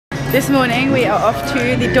This morning we are off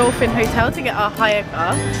to the Dolphin Hotel to get our hire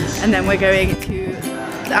car, and then we're going to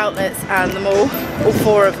the outlets and the mall, all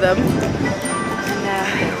 4 of them.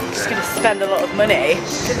 And we're just going to spend a lot of money.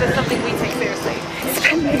 Because there's something we take seriously.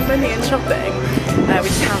 Spending money and shopping. We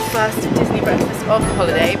just had our first Disney breakfast of the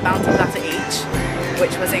holiday, bounty platter each,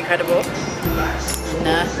 which was incredible.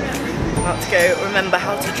 And about to go remember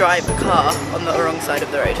how to drive a car on the wrong side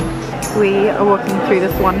of the road. We are walking through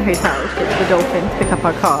the Swan Hotel to get to the Dolphin to pick up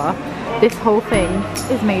our car. This whole thing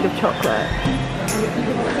is made of chocolate.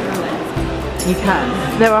 You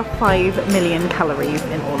can. There are 5 million calories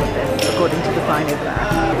in all of this, according to the sign over there.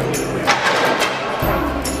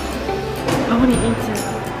 I want to eat it.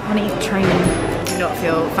 I want to eat the train. I do not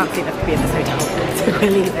feel fancy enough to be in this hotel, so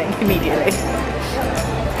we're leaving immediately.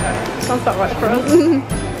 Sounds about right for us.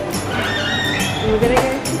 We're gonna go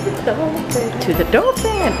to the Dolphin. To the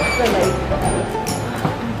Dolphin!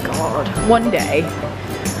 Oh God. One day,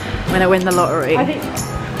 when I win the lottery,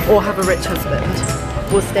 or have a rich husband,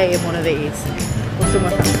 we'll stay in one of these, or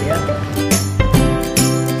somewhere fancier.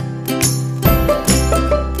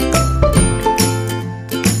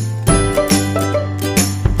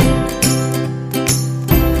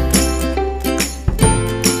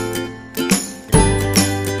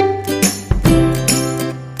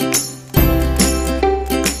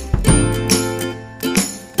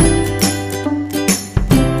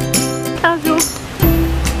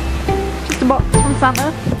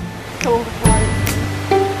 Santa.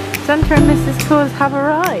 Santa and Mrs. Claus have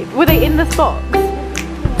arrived. Were they in this box?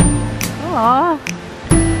 Aww.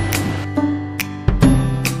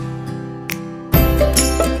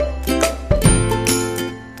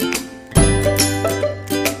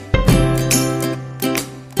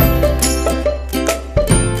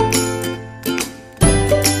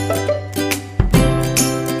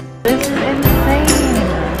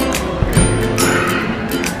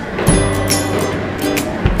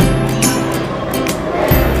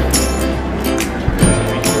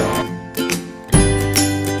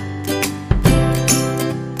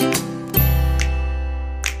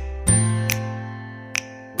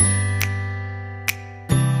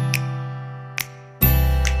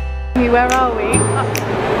 Where are we?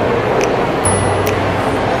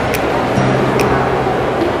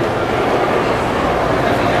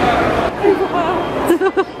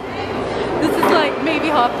 This is like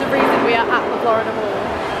maybe half the reason we are at the Florida Mall.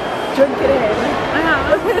 Drink it in. I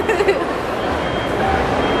have. I'm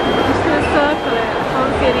just gonna circle it. I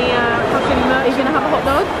can't see any merch. Are you gonna have a hot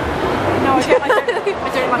dog? No, I don't like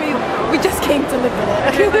hot dogs. We just came to live with it.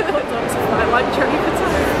 I don't like hot dogs, I like cherry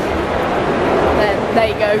potato. There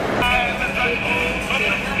you go.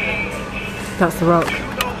 That's The Rock.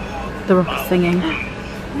 The Rock is singing.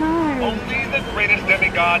 No. Only the greatest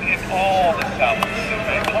demigod in all the South.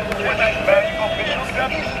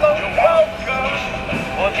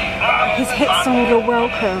 His hit song, You're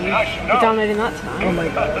Welcome. You're downloading that tonight. Oh my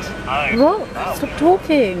God. Rock, stop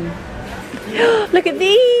talking. Look at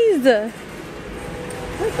these. Oh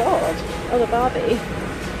my God. Oh, the Barbie.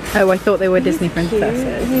 Oh, I thought they were Disney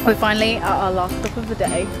princesses. We're finally at our last stop of the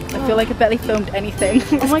day. I feel like I barely filmed anything.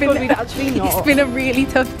 Oh my God, we've actually not. It's been a really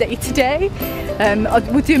tough day today.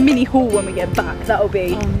 We'll do a mini haul when we get back. That'll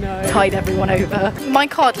be tide everyone over. My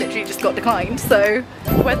card literally just got declined, so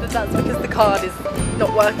whether that's because the card is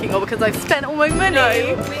not working or because I've spent all my money. No,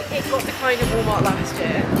 it got declined at Walmart last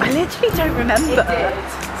year. I literally don't remember. It did.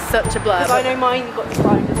 Such a blur. Because I know mine got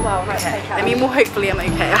declined as well. Okay. I mean, well, hopefully I'm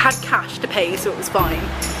okay. I had cash to pay, so it was fine.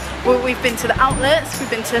 Well, we've been to the outlets, we've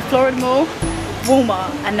been to Florida Mall,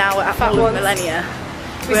 Walmart, and now we're at Mall of Millennia.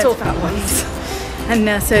 We saw Fat Ones.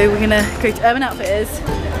 And so we're gonna go to Urban Outfitters,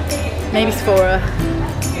 maybe Sephora,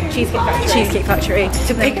 Cheesecake Factory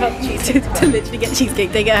to pick up cheesecake. to literally get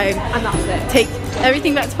cheesecake, take it home, and that's it. Take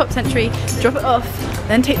everything back to Pop Century, drop it off,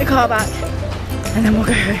 then take the car back, and then we'll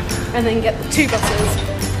go home. And then get the 2 buses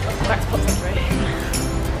back to Pop Century.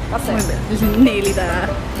 That's it. We're nearly there.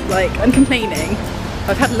 Like, I'm complaining.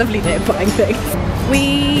 I've had a lovely day of buying things.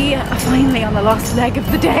 We are finally on the last leg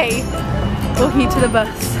of the day, walking to the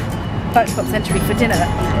bus back to Pop Century for dinner.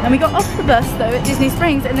 And we got off the bus though at Disney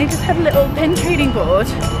Springs, and they just had a little pin trading board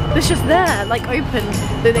that's just there, like open,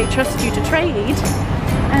 that they trust you to trade.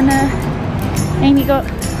 And Amy got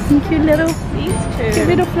some cute little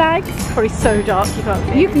flags. Probably so dark you can't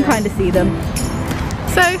see. You can kind of see them.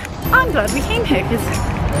 So I'm glad we came here because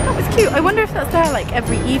that was cute. I wonder if that's there like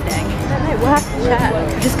every evening. I don't know, we'll have to check.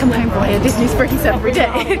 I just come home via Disney Springs every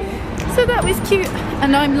day. So that was cute,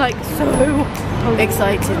 and I'm like so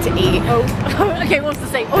excited to eat. Oh, okay, what's the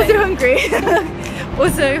same thing? Also hungry.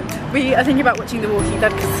 Also, we are thinking about watching The Walking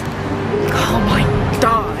Dead because, oh my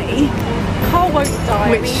die. car won't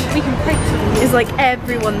die. Which we can pray to them. is like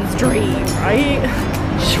everyone's dream, right?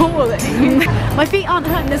 Surely. My feet aren't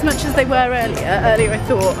hurting as much as they were earlier. Earlier I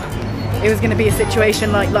thought it was going to be a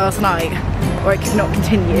situation like last night where it could not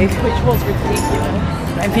continue. Which was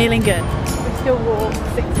ridiculous. I'm feeling good. We still walked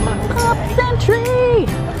 6 miles Up today. Century!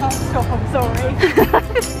 I can't stop, I'm sorry.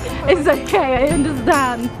 It's okay, I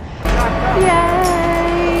understand. Yay!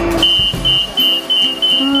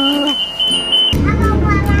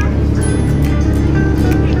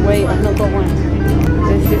 Wait, I've not got one.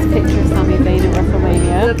 There's this picture of Sami Zayn at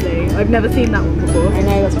WrestleMania. Lovely. I've never seen that one before. I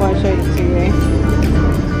know, that's why I showed it to you.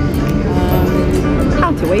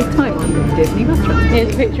 How to waste time on Disney restaurants.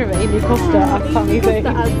 Here's a picture of Amy Costa as Sami Zayn.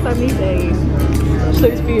 As Sami Zayn. She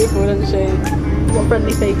looks beautiful, doesn't she? What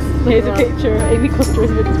friendly face. Here's a picture of Amy Costa as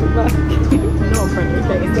Vince McMahon. Not a friendly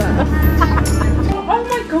face there. Oh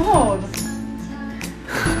my god!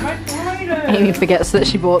 My spider! Amy forgets that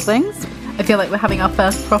she bought things. I feel like we're having our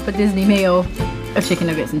first proper Disney meal of chicken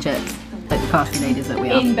nuggets and chips. Like the classy ladies that we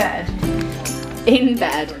are. In bed. In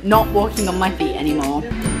bed, not walking on my feet anymore.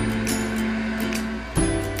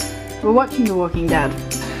 We're watching The Walking Dead.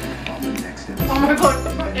 Oh my god.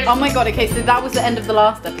 Oh my god, okay, so that was the end of the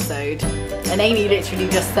last episode. And Amy literally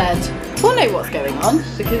just said, we'll know what's going on,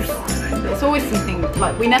 because it's always something,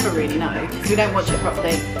 like, we never really know, because we don't watch it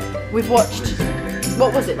properly. We've watched,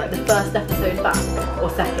 what was it, like the first episode back, or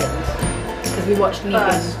second? Because we watched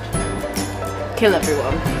Negan kill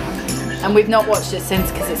everyone. And we've not watched it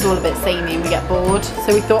since because it's all a bit samey and we get bored.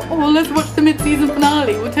 So we thought, oh, let's watch the mid-season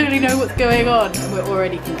finale. We'll totally know what's going on. And we're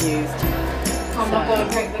already confused. Oh my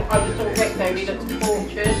god, I just thought Rick though, he looks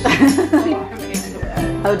tortured.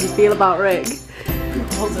 How do you feel about Rick?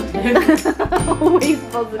 Positive. Always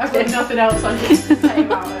I've got positive. nothing else I can say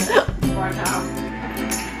about it right now.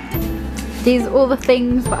 These are all the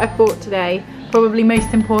things that I bought today. Probably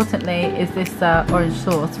most importantly is this orange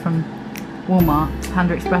sauce from Walmart,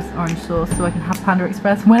 Panda Express orange sauce, so I can have Panda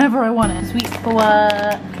Express whenever I want it. Sweets for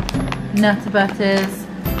work, Nutter Butters,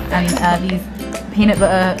 and these peanut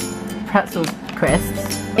butter pretzel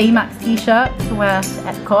crisps. Baymax t-shirt to wear to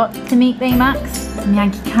Epcot to meet Baymax. Some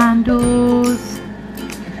Yankee candles.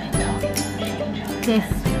 This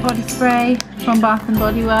body spray from Bath and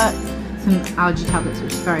Body Works. Some algae tablets,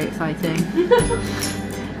 which is very exciting.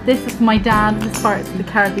 This is for my dad, this Pirates of the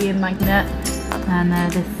Caribbean magnet. And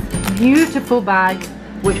this beautiful bag,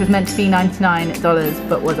 which was meant to be $99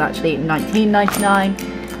 but was actually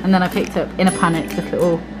 $19.99. And then I picked up, in a panic, this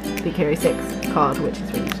little Big Hero 6 card, which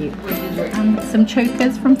is really cute. And some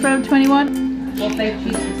chokers from Forever 21. What flavor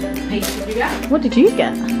cheese did you get? What did you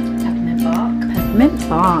get? Peppermint bark. Peppermint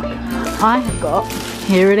bark. I have got,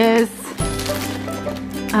 here it is.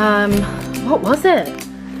 What was it?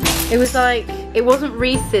 It was like, it wasn't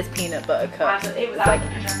Reese's peanut butter cup. It was like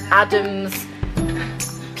Adam's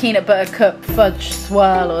peanut butter cup fudge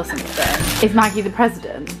swirl or something. Is Maggie the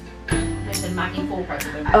president? It's in Maggie for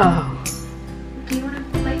president. Oh. Do you want to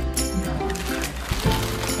play? No.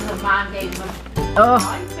 The man gave them Oh.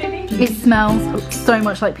 It smells so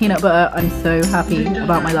much like peanut butter. I'm so happy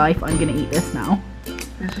about my life. I'm gonna eat this now.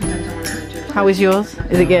 How is yours?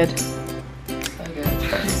 Is it good?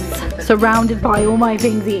 Surrounded by all my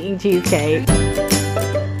things eating cheesecake.